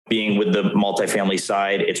being with the multifamily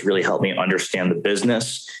side, it's really helped me understand the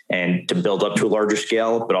business and to build up to a larger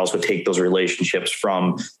scale, but also take those relationships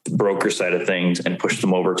from the broker side of things and push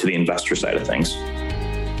them over to the investor side of things.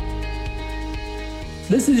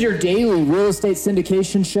 This is your daily real estate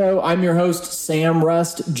syndication show. I'm your host, Sam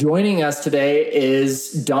Rust. Joining us today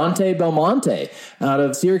is Dante Belmonte out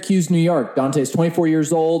of Syracuse, New York. Dante is 24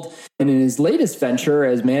 years old, and in his latest venture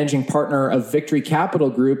as managing partner of Victory Capital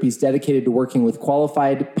Group, he's dedicated to working with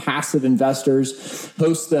qualified passive investors,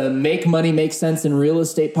 hosts the Make Money Make Sense in Real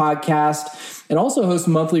Estate podcast, and also hosts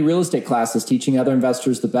monthly real estate classes teaching other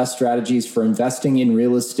investors the best strategies for investing in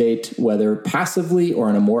real estate, whether passively or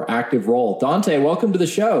in a more active role. Dante, welcome to the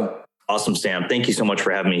show. Awesome, Sam. Thank you so much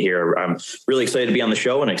for having me here. I'm really excited to be on the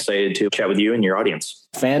show and excited to chat with you and your audience.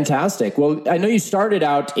 Fantastic. Well, I know you started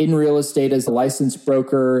out in real estate as a licensed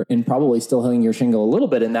broker and probably still hitting your shingle a little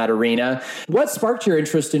bit in that arena. What sparked your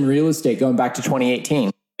interest in real estate going back to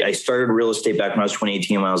 2018? I started real estate back when I was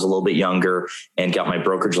 2018, when I was a little bit younger and got my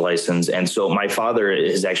brokerage license. And so my father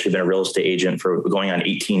has actually been a real estate agent for going on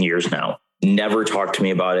 18 years now. Never talked to me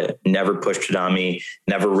about it, never pushed it on me,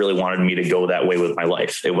 never really wanted me to go that way with my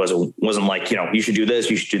life. It wasn't like, you should do this,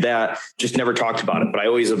 you should do that. Just never talked about it. But I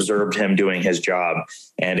always observed him doing his job.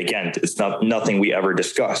 And again, it's nothing we ever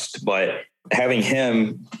discussed, but having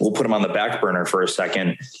him, we'll put him on the back burner for a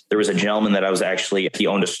second. There was a gentleman that he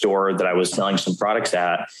owned a store that I was selling some products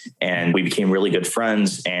at, and we became really good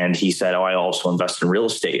friends. And he said, I also invest in real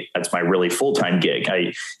estate. That's my really full-time gig.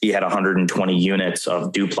 He had 120 units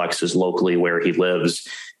of duplexes locally where he lives.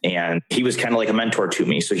 And he was kind of like a mentor to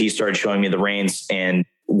me. So he started showing me the reins and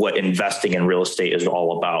what investing in real estate is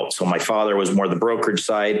all about. So my father was more the brokerage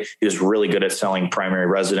side. He was really good at selling primary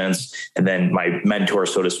residence. And then my mentor,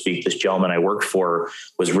 so to speak, this gentleman I worked for,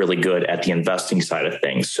 was really good at the investing side of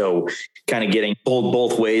things. So kind of getting pulled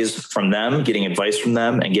both ways from them, getting advice from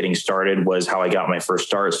them and getting started was how I got my first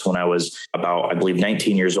start. So when I was about, I believe,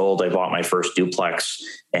 19 years old, I bought my first duplex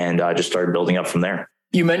and just started building up from there.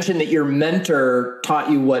 You mentioned that your mentor taught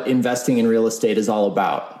you what investing in real estate is all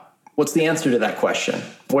about. What's the answer to that question?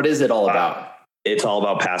 What is it all about? It's all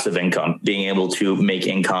about passive income, being able to make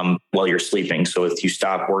income while you're sleeping. So if you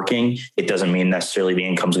stop working, it doesn't mean necessarily the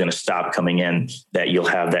income's going to stop coming in, that you'll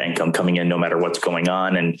have that income coming in no matter what's going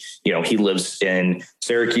on. And, he lives in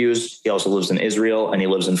Syracuse. He also lives in Israel and he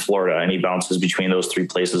lives in Florida, and he bounces between those three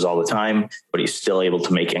places all the time, but he's still able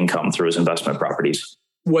to make income through his investment properties.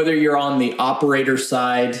 Whether you're on the operator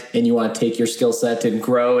side and you want to take your skill set and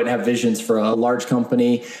grow and have visions for a large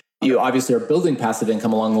company, you obviously are building passive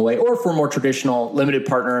income along the way, or for more traditional limited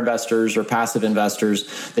partner investors or passive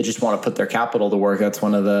investors that just want to put their capital to work. That's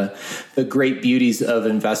one of the great beauties of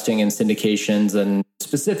investing in syndications, and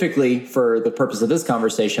specifically for the purpose of this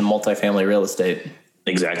conversation, multifamily real estate.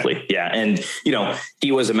 Exactly. Yeah. And,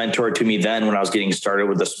 he was a mentor to me then when I was getting started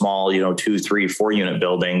with the small, 2, 3, 4 unit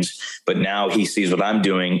buildings. But now he sees what I'm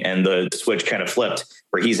doing, and the switch kind of flipped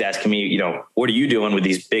where he's asking me, what are you doing with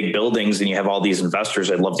these big buildings? And you have all these investors.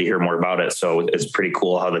 I'd love to hear more about it. So it's pretty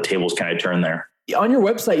cool how the tables kind of turn there. On your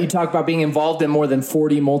website, you talk about being involved in more than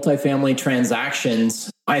 40 multifamily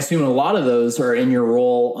transactions. I assume a lot of those are in your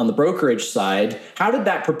role on the brokerage side. How did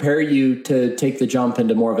that prepare you to take the jump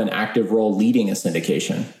into more of an active role leading a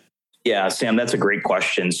syndication? Yeah, Sam, that's a great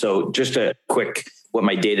question. So just a quick, what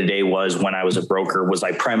my day-to-day was when I was a broker was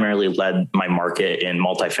I primarily led my market in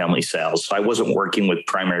multifamily sales. So I wasn't working with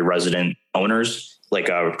primary resident owners like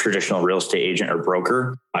a traditional real estate agent or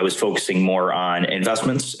broker. I was focusing more on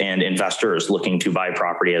investments and investors looking to buy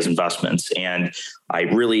property as investments. And I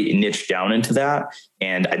really niched down into that.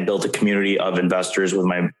 And I built a community of investors with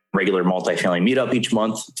my regular multifamily meetup each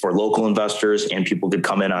month for local investors, and people could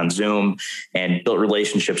come in on Zoom, and built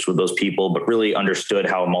relationships with those people, but really understood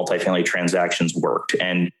how multifamily transactions worked.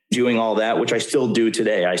 And doing all that, which I still do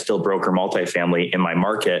today, I still broker multifamily in my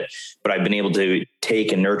market, but I've been able to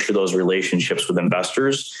take and nurture those relationships with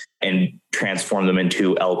investors and transform them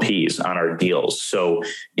into LPs on our deals. So,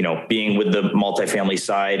 being with the multifamily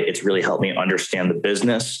side, it's really helped me understand the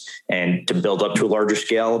business and to build up to a larger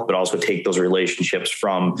scale, but also take those relationships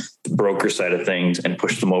from the broker side of things and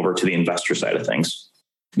push them over to the investor side of things.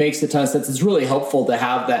 Makes a ton of sense. It's really helpful to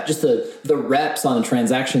have that, just the reps on the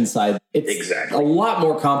transaction side. It's exactly a lot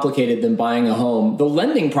more complicated than buying a home. The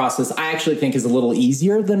lending process, I actually think, is a little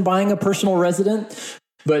easier than buying a personal resident.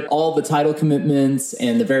 But all the title commitments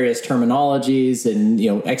and the various terminologies and,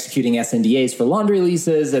 executing SNDAs for laundry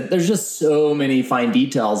leases, and there's just so many fine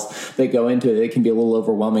details that go into it. It can be a little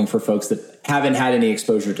overwhelming for folks that haven't had any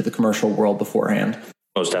exposure to the commercial world beforehand.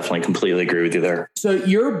 Most definitely, completely agree with you there. So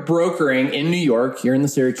you're brokering in New York, you're in the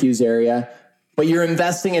Syracuse area, but you're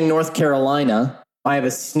investing in North Carolina. I have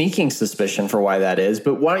a sneaking suspicion for why that is,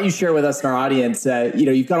 but why don't you share with us and our audience,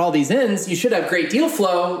 you've got all these ins, you should have great deal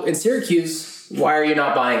flow in Syracuse. Why are you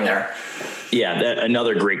not buying there? Yeah,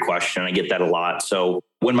 another great question. I get that a lot. So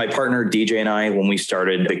when my partner DJ and I, when we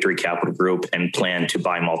started Victory Capital Group and planned to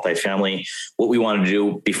buy multifamily, what we wanted to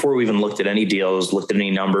do before we even looked at any deals, looked at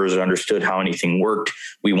any numbers, or understood how anything worked,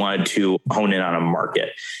 we wanted to hone in on a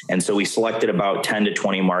market. And so we selected about 10 to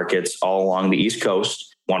 20 markets all along the East Coast.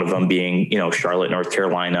 One of them being, Charlotte, North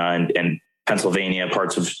Carolina, and Pennsylvania,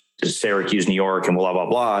 parts of Syracuse, New York, and blah, blah,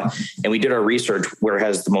 blah. And we did our research. Where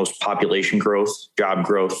has the most population growth, job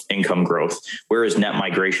growth, income growth? Where is net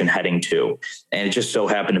migration heading to? And it just so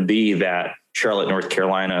happened to be that Charlotte, North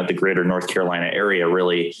Carolina, the greater North Carolina area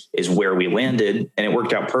really is where we landed. And it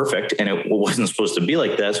worked out perfect. And it wasn't supposed to be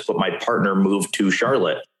like this, but my partner moved to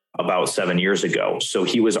Charlotte about 7 years ago. So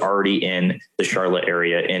he was already in the Charlotte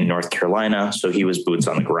area in North Carolina. So he was boots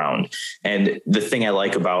on the ground. And the thing I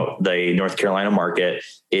like about the North Carolina market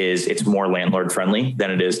is it's more landlord friendly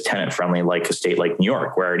than it is tenant friendly, like a state like New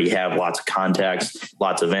York, where I already have lots of contacts,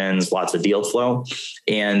 lots of ins, lots of deal flow.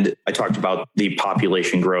 And I talked about the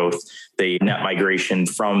population growth, the net migration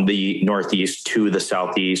from the Northeast to the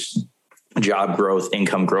Southeast, job growth,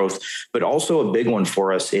 income growth, but also a big one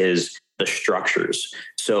for us is the structures.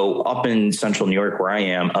 So up in central New York, where I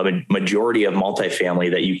am, a majority of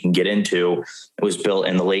multifamily that you can get into was built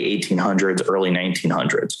in the late 1800s, early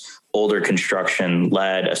 1900s. Older construction,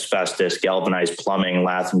 lead, asbestos, galvanized plumbing,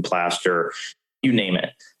 lath and plaster, you name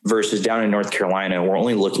it. Versus down in North Carolina, we're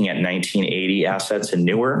only looking at 1980 assets and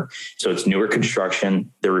newer. So it's newer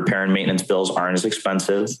construction. The repair and maintenance bills aren't as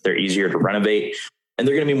expensive. They're easier to renovate, and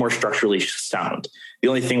they're going to be more structurally sound. The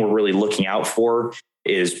only thing we're really looking out for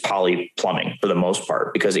is poly plumbing for the most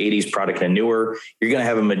part, because 80s product and newer, you're going to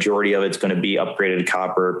have a majority of it's going to be upgraded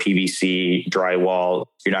copper, PVC, drywall.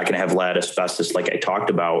 You're not going to have lead, asbestos like I talked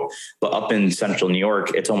about. But up in central New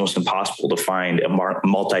York, it's almost impossible to find a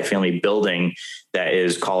multifamily building that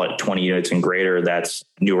is, call it 20 units and greater, that's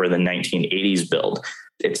newer than 1980s build.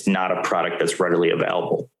 It's not a product that's readily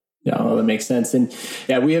available. Yeah, well, that makes sense. And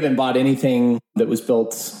yeah, we haven't bought anything that was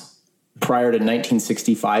built prior to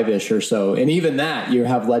 1965-ish or so. And even that, you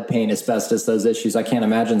have lead paint, asbestos, those issues. I can't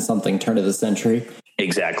imagine something turn of the century.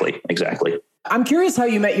 Exactly. I'm curious how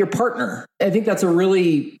you met your partner. I think that's a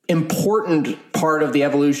really important part of the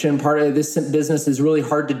evolution. Part of this business is really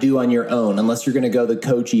hard to do on your own unless you're going to go the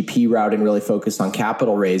co-GP route and really focus on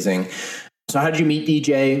capital raising. So how did you meet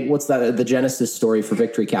DJ? What's the genesis story for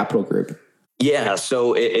Victory Capital Group? Yeah,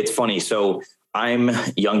 so it's funny. So I'm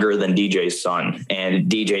younger than DJ's son, and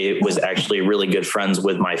DJ was actually really good friends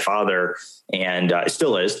with my father, and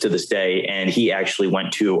still is to this day. And he actually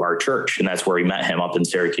went to our church, and that's where we met him up in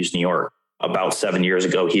Syracuse, New York. About 7 years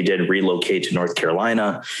ago, he did relocate to North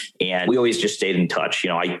Carolina, and we always just stayed in touch.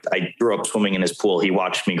 I grew up swimming in his pool. He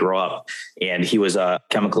watched me grow up, and he was a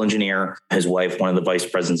chemical engineer. His wife, one of the vice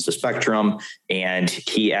presidents of Spectrum, and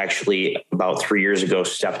he actually about 3 years ago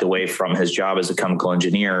stepped away from his job as a chemical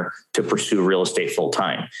engineer to pursue real estate full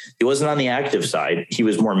time. He wasn't on the active side. He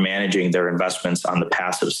was more managing their investments on the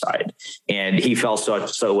passive side. And he fell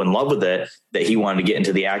so in love with it that he wanted to get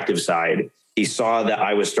into the active side. He saw that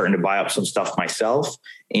I was starting to buy up some stuff myself.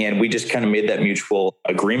 And we just kind of made that mutual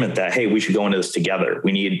agreement that, hey, we should go into this together.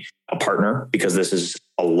 We need a partner because this is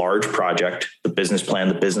a large project. The business plan,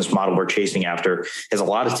 the business model we're chasing after has a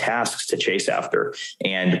lot of tasks to chase after.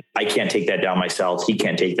 And I can't take that down myself. He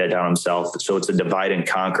can't take that down himself. So it's a divide and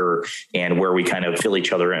conquer, and where we kind of fill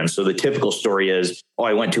each other in. So the typical story is,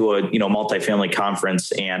 I went to a multifamily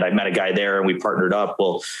conference and I met a guy there and we partnered up.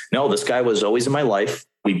 Well, no, this guy was always in my life.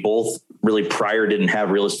 We both really prior didn't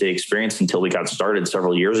have real estate experience until we got started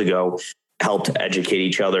several years ago, helped educate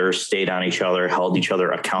each other, stayed on each other, held each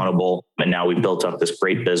other accountable. And now we've built up this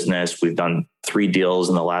great business. We've done 3 deals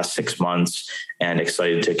in the last 6 months and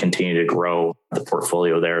excited to continue to grow the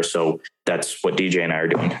portfolio there. So that's what DJ and I are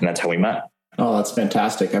doing. And that's how we met. Oh, that's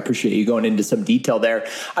fantastic. I appreciate you going into some detail there.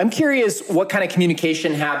 I'm curious what kind of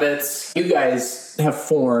communication habits you guys have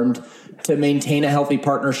formed to maintain a healthy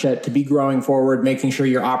partnership, to be growing forward, making sure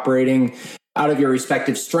you're operating out of your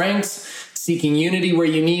respective strengths, seeking unity where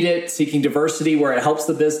you need it, seeking diversity where it helps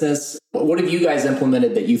the business. What have you guys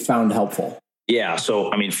implemented that you found helpful? Yeah.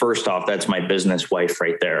 So, first off, that's my business wife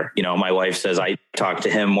right there. My wife says I talk to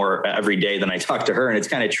him more every day than I talk to her. And it's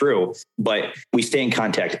kind of true, but we stay in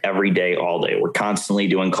contact every day, all day. We're constantly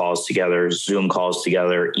doing calls together, Zoom calls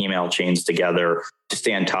together, email chains together to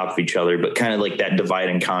stay on top of each other, but kind of like that divide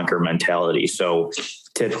and conquer mentality. So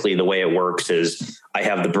typically the way it works is I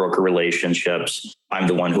have the broker relationships. I'm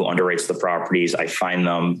the one who underwrites the properties. I find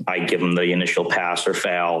them. I give them the initial pass or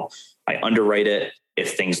fail. I underwrite it.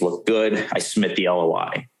 If things look good, I submit the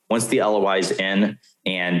LOI. Once the LOI is in,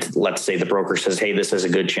 and let's say the broker says, hey, this has a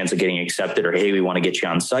good chance of getting accepted, or hey, we want to get you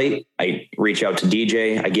on site, I reach out to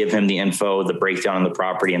DJ, I give him the info, the breakdown on the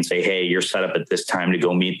property, and say, hey, you're set up at this time to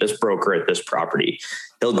go meet this broker at this property.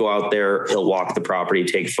 He'll go out there, he'll walk the property,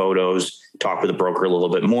 take photos, talk with the broker a little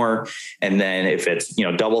bit more. And then if it's,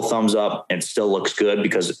 double thumbs up and still looks good,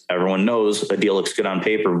 because everyone knows a deal looks good on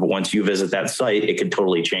paper, but once you visit that site, it could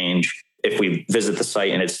totally change. If we visit the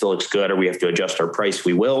site and it still looks good, or we have to adjust our price,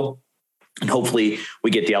 we will. And hopefully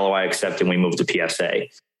we get the LOI accepted and we move to PSA.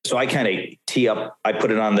 So I kind of tee up, I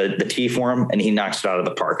put it on the tee for him and he knocks it out of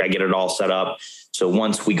the park. I get it all set up. So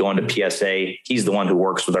once we go into PSA, he's the one who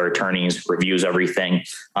works with our attorneys, reviews everything.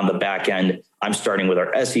 On the back end, I'm starting with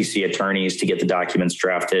our SEC attorneys to get the documents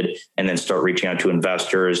drafted and then start reaching out to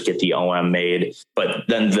investors, get the OM made. But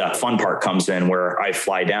then the fun part comes in where I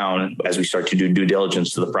fly down as we start to do due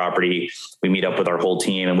diligence to the property. We meet up with our whole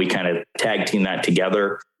team and we kind of tag team that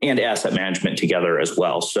together, and asset management together as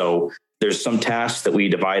well. So there's some tasks that we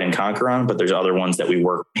divide and conquer on, but there's other ones that we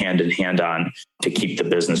work hand in hand on to keep the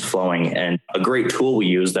business flowing. And a great tool we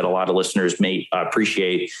use that a lot of listeners may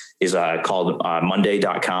appreciate is called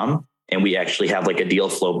Monday.com. And we actually have like a deal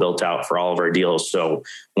flow built out for all of our deals. So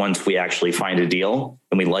once we actually find a deal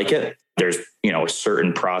and we like it, there's, a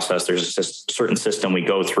certain process, there's a certain system we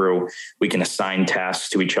go through. We can assign tasks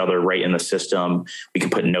to each other right in the system. We can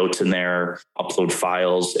put notes in there, upload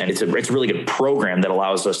files. And it's a really good program that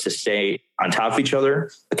allows us to stay on top of each other,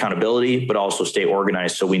 accountability, but also stay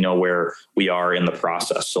organized so we know where we are in the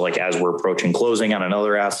process. So like as we're approaching closing on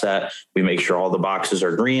another asset, we make sure all the boxes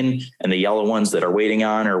are green, and the yellow ones that are waiting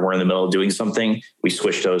on, or we're in the middle of doing something, we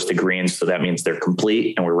switch those to green. So that means they're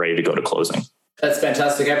complete and we're ready to go to closing. That's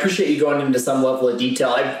fantastic. I appreciate you going into some level of detail.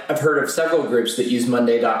 I've heard of several groups that use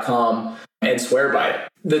Monday.com and swear by it.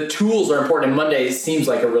 The tools are important, and Monday seems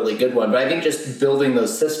like a really good one, but I think just building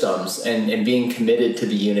those systems and being committed to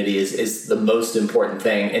the unity is the most important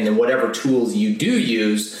thing. And then whatever tools you do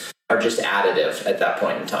use are just additive at that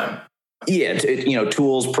point in time. Yeah,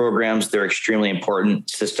 tools, programs, they're extremely important.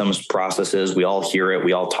 Systems, processes, we all hear it,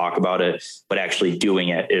 we all talk about it, but actually doing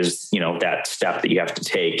it is, that step that you have to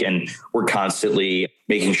take. And we're constantly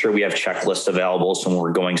making sure we have checklists available. So when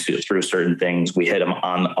we're going through certain things, we hit them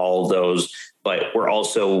on all of those, but we're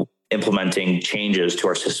also implementing changes to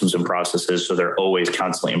our systems and processes. So they're always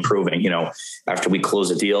constantly improving. After we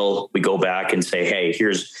close a deal, we go back and say, hey,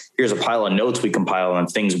 here's a pile of notes we compile on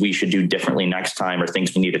things we should do differently next time, or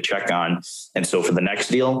things we need to check on. And so for the next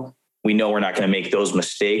deal, we know we're not going to make those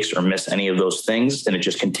mistakes or miss any of those things. And it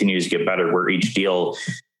just continues to get better, where each deal,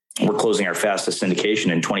 we're closing our fastest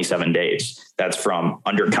syndication in 27 days. That's from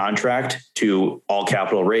under contract to all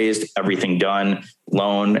capital raised, everything done,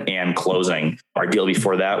 loan and closing. Our deal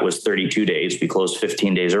before that was 32 days. We closed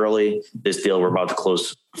 15 days early. This deal, we're about to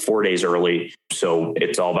close 4 days early. So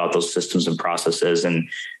it's all about those systems and processes. And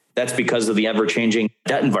that's because of the ever-changing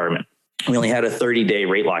debt environment. We only had a 30-day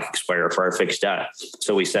rate lock expire for our fixed debt.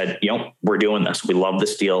 So we said, we're doing this. We love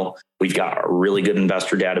this deal. We've got a really good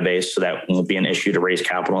investor database, so that won't be an issue to raise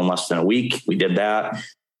capital in less than a week. We did that.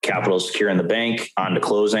 Capital is secure in the bank, on to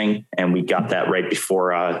closing, and we got that right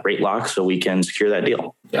before rate lock so we can secure that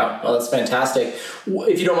deal. Yeah, well, that's fantastic.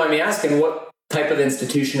 If you don't mind me asking, what type of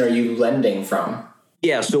institution are you lending from?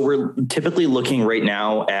 Yeah, so we're typically looking right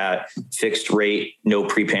now at fixed rate, no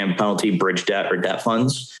prepayment penalty, bridge debt or debt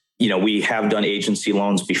funds. We have done agency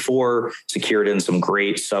loans before, secured in some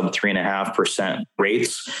great sub 3.5%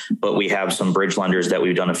 rates, but we have some bridge lenders that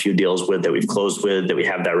we've done a few deals with, that we've closed with, that we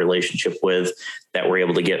have that relationship with, that we're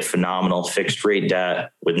able to get phenomenal fixed rate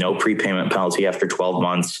debt with no prepayment penalty after 12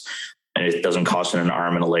 months. And it doesn't cost an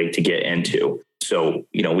arm and a leg to get into. So,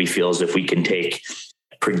 we feel as if we can take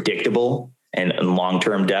predictable and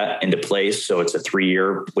long-term debt into place. So it's a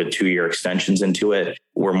 3-year with 2-year extensions into it.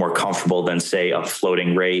 We're more comfortable than, say, a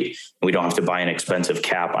floating rate. We don't have to buy an expensive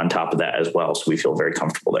cap on top of that as well. So we feel very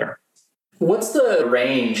comfortable there. What's the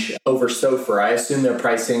range over SOFR? I assume they're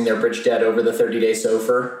pricing their bridge debt over the 30-day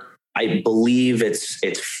SOFR. I believe it's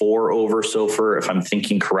 4 over SOFR, if I'm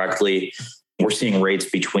thinking correctly. We're seeing rates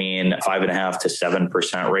between 5.5% to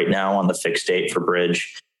 7% right now on the fixed date for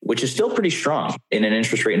bridge, which is still pretty strong in an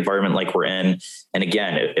interest rate environment like we're in. And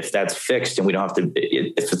again, if that's fixed and we don't have to,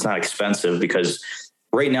 if it's not expensive, because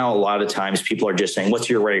right now, a lot of times people are just saying, what's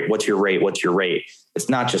your rate? What's your rate? What's your rate? It's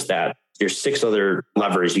not just that. There's 6 other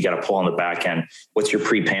levers you got to pull on the back end. What's your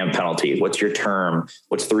prepayment penalty? What's your term?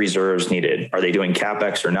 What's the reserves needed? Are they doing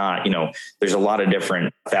CapEx or not? There's a lot of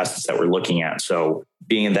different facets that we're looking at. So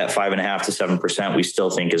being in that 5.5% to 7%, we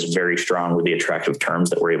still think is very strong with the attractive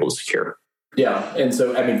terms that we're able to secure. Yeah. And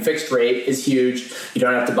so, I mean, fixed rate is huge. You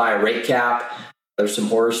don't have to buy a rate cap. There's some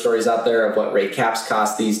horror stories out there of what rate caps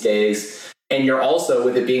cost these days. And you're also,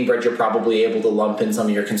 with it being bridge, you're probably able to lump in some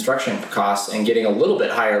of your construction costs and getting a little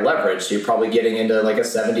bit higher leverage. So you're probably getting into like a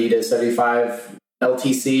 70 to 75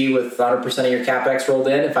 LTC with 100% of your CapEx rolled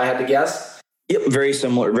in, if I had to guess. Yep, very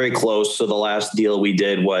similar, very close. So the last deal we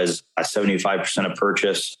did was a 75% of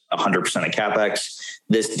purchase, 100% of CapEx.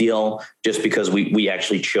 This deal, just because we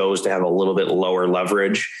actually chose to have a little bit lower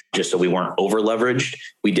leverage, just so we weren't over leveraged,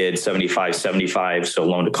 we did 75. So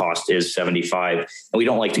loan to cost is 75. And we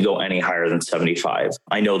don't like to go any higher than 75.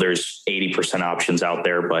 I know there's 80% options out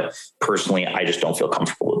there, but personally, I just don't feel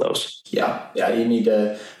comfortable with those. Yeah. You need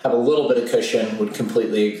to have a little bit of cushion. Would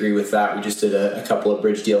completely agree with that. We just did a couple of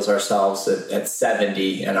bridge deals ourselves at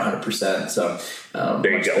 70 and 100%. So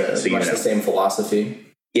there you go. Much the same philosophy.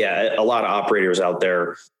 Yeah, a lot of operators out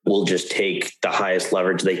there will just take the highest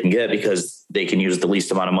leverage they can get because they can use the least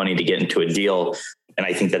amount of money to get into a deal. And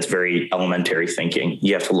I think that's very elementary thinking.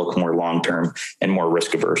 You have to look more long-term and more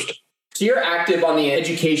risk averse. So you're active on the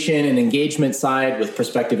education and engagement side with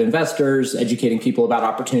prospective investors, educating people about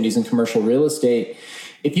opportunities in commercial real estate.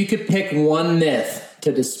 If you could pick one myth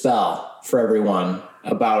to dispel for everyone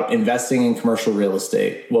about investing in commercial real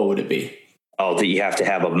estate, what would it be? Oh, that you have to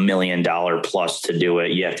have $1 million plus to do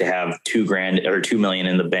it. You have to have $2,000 or $2 million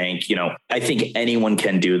in the bank. I think anyone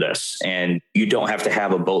can do this, and you don't have to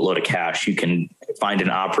have a boatload of cash. You can find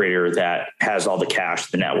an operator that has all the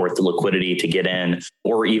cash, the net worth, the liquidity to get in.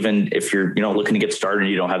 Or even if you're, looking to get started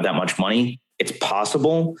and you don't have that much money, it's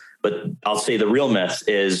possible. But I'll say the real myth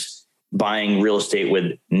is buying real estate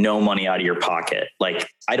with no money out of your pocket.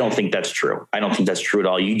 I don't think that's true. I don't think that's true at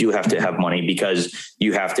all. You do have to have money because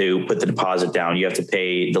you have to put the deposit down. You have to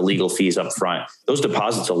pay the legal fees up front. Those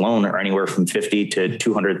deposits alone are anywhere from $50,000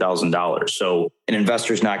 to $200,000. So an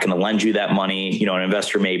investor is not going to lend you that money. An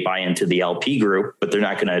investor may buy into the LP group, but they're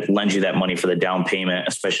not going to lend you that money for the down payment,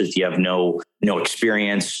 especially if you have no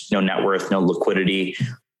experience, no net worth, no liquidity.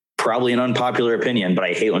 Probably an unpopular opinion, but I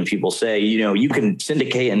hate when people say, you can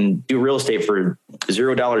syndicate and do real estate for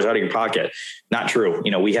 $0 out of your pocket. Not true.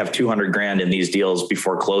 We have $200,000 in these deals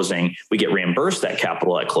before closing. We get reimbursed that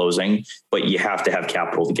capital at closing, but you have to have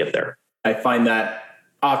capital to get there. I find that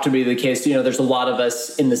often be the case. There's a lot of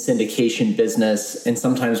us in the syndication business, and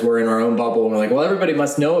sometimes we're in our own bubble and we're like, well, everybody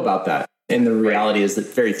must know about that. And the reality is that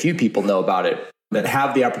very few people know about it that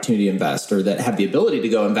have the opportunity to invest or that have the ability to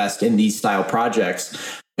go invest in these style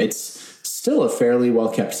projects. It's still a fairly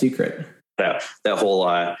well-kept secret. That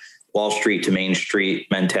whole Wall Street to Main Street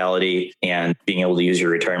mentality and being able to use your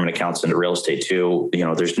retirement accounts into real estate too.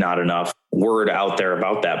 There's not enough word out there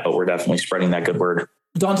about that, but we're definitely spreading that good word.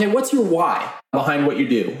 Dante, what's your why behind what you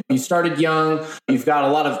do? You started young. You've got a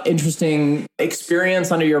lot of interesting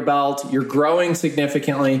experience under your belt. You're growing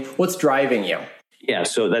significantly. What's driving you? Yeah,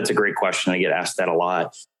 so that's a great question. I get asked that a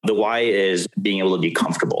lot. The why is being able to be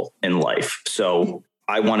comfortable in life. So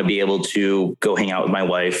I want to be able to go hang out with my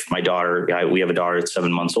wife, my daughter. We have a daughter that's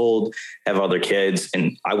 7 months old, have other kids,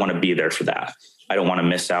 and I want to be there for that. I don't want to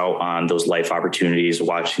miss out on those life opportunities,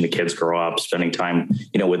 watching the kids grow up, spending time,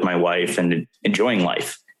 with my wife and enjoying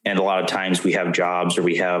life. And a lot of times we have jobs or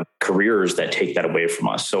we have careers that take that away from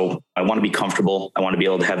us. So I want to be comfortable. I want to be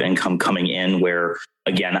able to have income coming in where,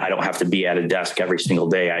 again, I don't have to be at a desk every single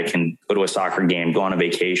day. I can go to a soccer game, go on a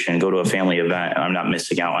vacation, go to a family event, and I'm not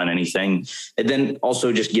missing out on anything. And then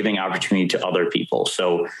also just giving opportunity to other people.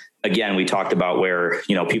 So again, we talked about where,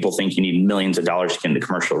 people think you need millions of dollars to get into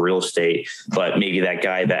commercial real estate, but maybe that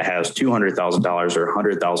guy that has $200,000 or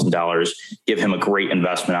 $100,000, give him a great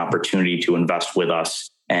investment opportunity to invest with us.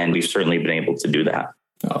 And we've certainly been able to do that.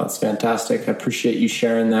 Oh, that's fantastic. I appreciate you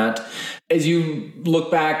sharing that. As you look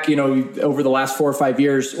back, over the last 4 or 5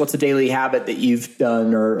 years, what's a daily habit that you've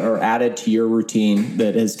done or added to your routine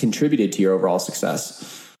that has contributed to your overall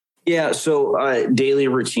success? Yeah. So daily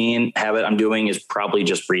routine habit I'm doing is probably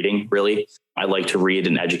just reading, really. I like to read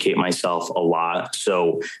and educate myself a lot.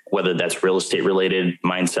 So whether that's real estate related,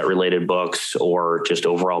 mindset related books, or just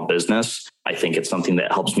overall business, I think it's something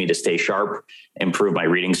that helps me to stay sharp, improve my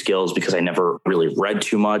reading skills because I never really read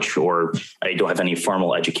too much or I don't have any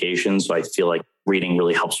formal education. So I feel like reading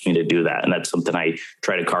really helps me to do that. And that's something I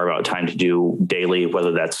try to carve out time to do daily,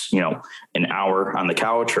 whether that's, an hour on the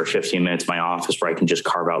couch or 15 minutes in my office where I can just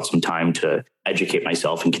carve out some time to educate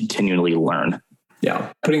myself and continually learn.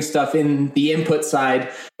 Yeah. Putting stuff in the input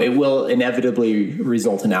side, it will inevitably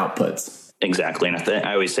result in outputs. Exactly. And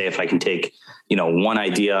I always say if I can take, one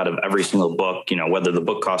idea out of every single book, whether the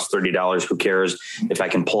book costs $30, who cares? If I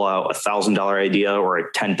can pull out $1,000 idea or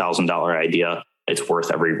a $10,000 idea, it's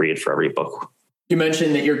worth every read for every book. You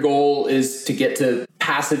mentioned that your goal is to get to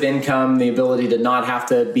passive income, the ability to not have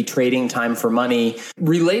to be trading time for money.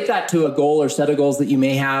 Relate that to a goal or set of goals that you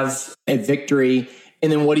may have at Victory.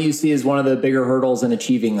 And then what do you see as one of the bigger hurdles in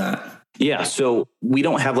achieving that? Yeah. So we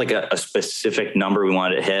don't have like a specific number we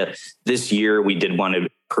wanted to hit. This year, we did want to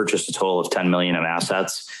purchase a total of 10 million in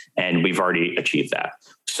assets, and we've already achieved that.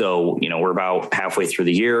 So, we're about halfway through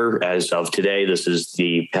the year as of today. This is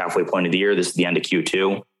the halfway point of the year. This is the end of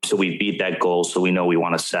Q2. So we beat that goal. So we know we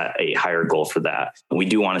want to set a higher goal for that. We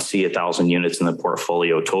do want to see 1,000 units in the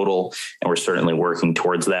portfolio total, and we're certainly working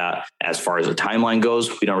towards that. As far as the timeline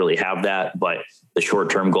goes, we don't really have that, but the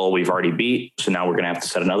short-term goal we've already beat. So now we're going to have to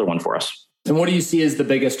set another one for us. And what do you see as the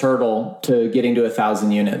biggest hurdle to getting to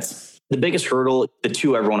 1,000 units? The biggest hurdle, the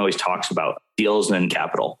two everyone always talks about, deals and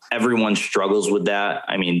capital. Everyone struggles with that.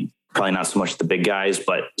 I mean, probably not so much the big guys,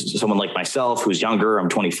 but someone like myself who's younger, I'm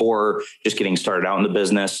 24, just getting started out in the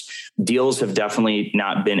business. Deals have definitely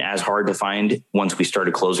not been as hard to find once we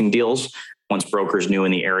started closing deals. Once brokers knew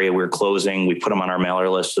in the area we were closing, we put them on our mailer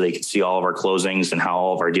list so they could see all of our closings and how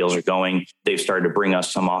all of our deals are going. They've started to bring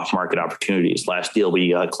us some off-market opportunities. Last deal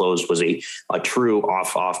we closed was a true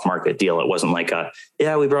off-market deal. It wasn't like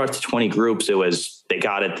we brought it to 20 groups. It was, they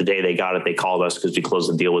got it the day they got it. They called us because we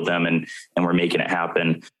closed the deal with them and we're making it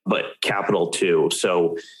happen. But capital too.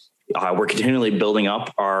 So we're continually building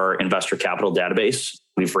up our investor capital database.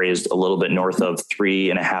 We've raised a little bit north of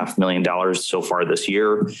 $3.5 million so far this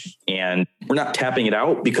year. And we're not tapping it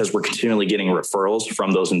out because we're continually getting referrals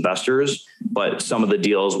from those investors. But some of the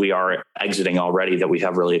deals we are exiting already that we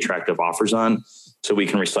have really attractive offers on. So we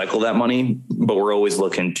can recycle that money. But we're always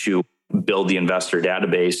looking to build the investor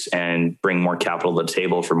database and bring more capital to the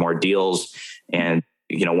table for more deals. And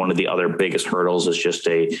one of the other biggest hurdles is just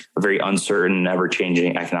a very uncertain,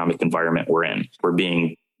 ever-changing economic environment we're in. We're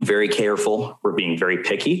being very careful. We're being very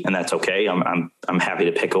picky, and that's okay. I'm happy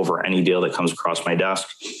to pick over any deal that comes across my desk,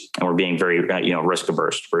 and we're being very risk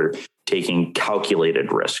averse. We're taking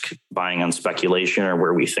calculated risk, buying on speculation or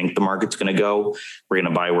where we think the market's going to go. We're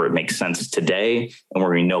going to buy where it makes sense today, and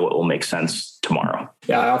where we know it will make sense tomorrow.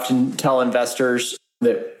 Yeah, I often tell investors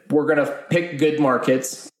that we're going to pick good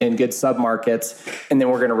markets and good sub-markets, and then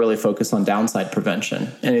we're going to really focus on downside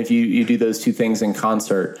prevention. And if you do those two things in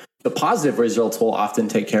concert, the positive results will often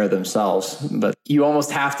take care of themselves. But you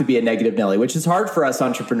almost have to be a negative Nelly, which is hard for us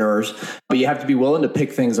entrepreneurs, but you have to be willing to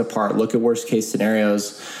pick things apart, look at worst case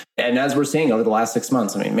scenarios. And as we're seeing over the last 6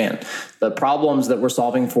 months, the problems that we're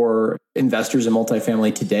solving for investors in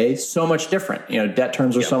multifamily today, so much different. Debt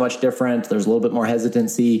terms are so much different. There's a little bit more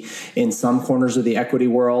hesitancy in some corners of the equity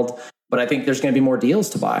world, but I think there's going to be more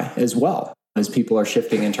deals to buy as well as people are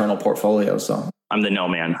shifting internal portfolios. So I'm the no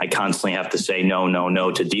man. I constantly have to say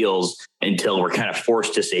no to deals until we're kind of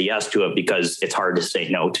forced to say yes to it because it's hard to say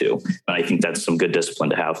no to. And I think that's some good discipline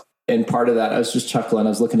to have. And part of that, I was just chuckling. I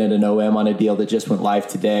was looking at an OM on a deal that just went live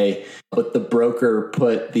today, but the broker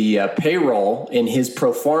put the payroll in his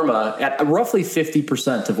pro forma at roughly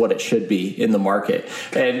 50% of what it should be in the market.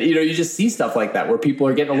 And, you just see stuff like that where people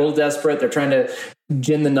are getting a little desperate. They're trying to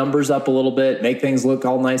gin the numbers up a little bit, make things look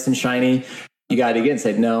all nice and shiny. You got to again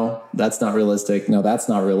say, no, that's not realistic. No, that's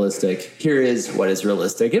not realistic. Here is what is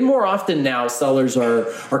realistic. And more often now, sellers are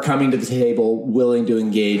coming to the table, willing to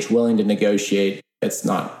engage, willing to negotiate. It's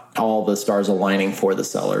not all the stars aligning for the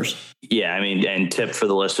sellers. Yeah. And tip for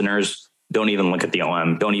the listeners, don't even look at the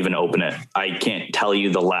OM. Don't even open it. I can't tell you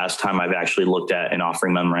the last time I've actually looked at an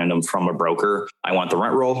offering memorandum from a broker. I want the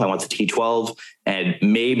rent roll. I want the T12, and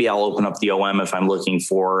maybe I'll open up the OM if I'm looking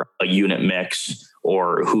for a unit mix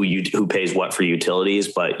or who pays what for utilities.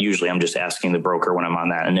 But usually I'm just asking the broker when I'm on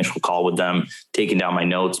that initial call with them, taking down my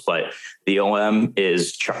notes. But the OM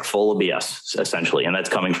is chock full of BS, essentially, and that's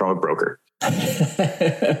coming from a broker.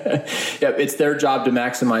 Yeah, it's their job to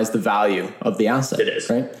maximize the value of the asset. It is.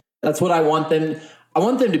 Right? That's what I want them. I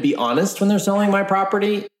want them to be honest when they're selling my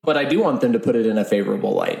property, but I do want them to put it in a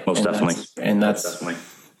favorable light. Most definitely.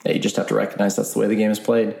 You just have to recognize that's the way the game is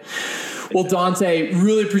played. Well, Dante,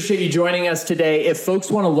 really appreciate you joining us today. If folks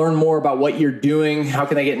want to learn more about what you're doing, how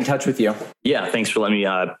can they get in touch with you? Yeah, thanks for letting me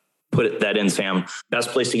put that in, Sam. Best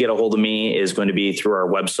place to get a hold of me is going to be through our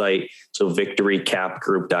website. So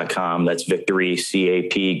victorycapgroup.com. That's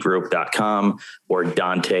victorycapgroup.com or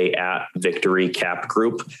Dante at Victory Cap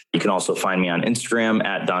Group. You can also find me on Instagram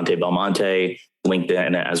at Dante Belmonte,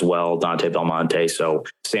 LinkedIn as well, Dante Belmonte. So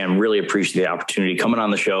Sam, really appreciate the opportunity coming on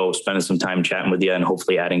the show, spending some time chatting with you and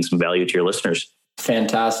hopefully adding some value to your listeners.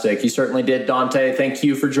 Fantastic. You certainly did, Dante. Thank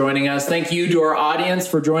you for joining us. Thank you to our audience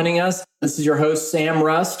for joining us. This is your host, Sam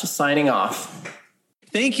Rust, signing off.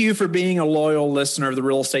 Thank you for being a loyal listener of the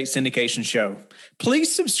Real Estate Syndication Show.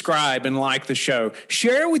 Please subscribe and like the show.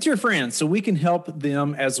 Share it with your friends so we can help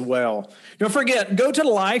them as well. Don't forget, go to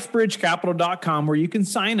lifebridgecapital.com where you can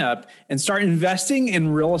sign up and start investing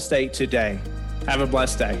in real estate today. Have a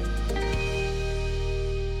blessed day.